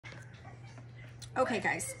Okay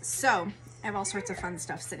guys, so I have all sorts of fun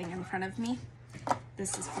stuff sitting in front of me.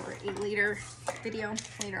 This is for a later video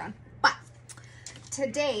later on. But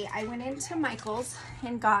today I went into Michael's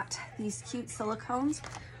and got these cute silicones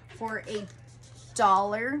for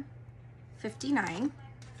 $1.59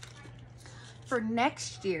 for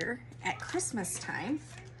next year at Christmas time,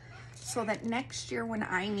 so that next year when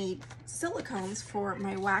I need silicones for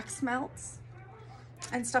my wax melts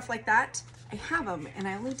and stuff like that, I have them, and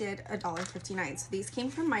I only did $1.59. So these came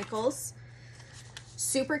from Michael's.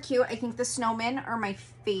 Super cute. I think the snowmen are my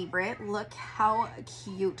favorite. Look how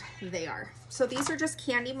cute they are. So these are just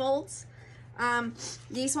candy molds.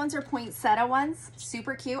 These ones are poinsettia ones.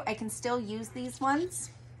 Super cute. I can still use these ones.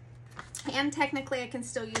 And technically I can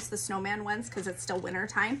still use the snowman ones because it's still winter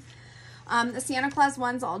time. The Santa Claus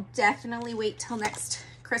ones, I'll definitely wait till next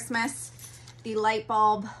Christmas. The light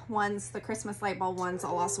bulb ones, the Christmas light bulb ones,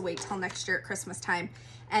 I'll also wait till next year at Christmas time.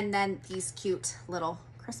 And then these cute little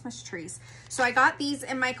Christmas trees. So I got these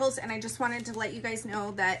in Michael's, and I just wanted to let you guys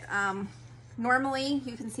know that normally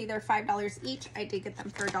you can see they're $5 each. I did get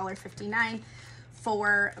them for $1.59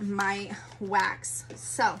 for my wax.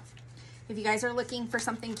 So if you guys are looking for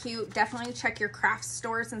something cute, definitely check your craft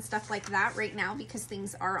stores and stuff like that right now, because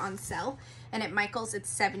things are on sale. And at Michael's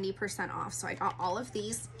it's 70% off. So I got all of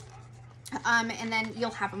these. And then you'll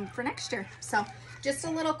have them for next year. So just a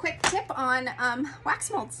little quick tip on wax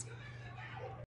molds.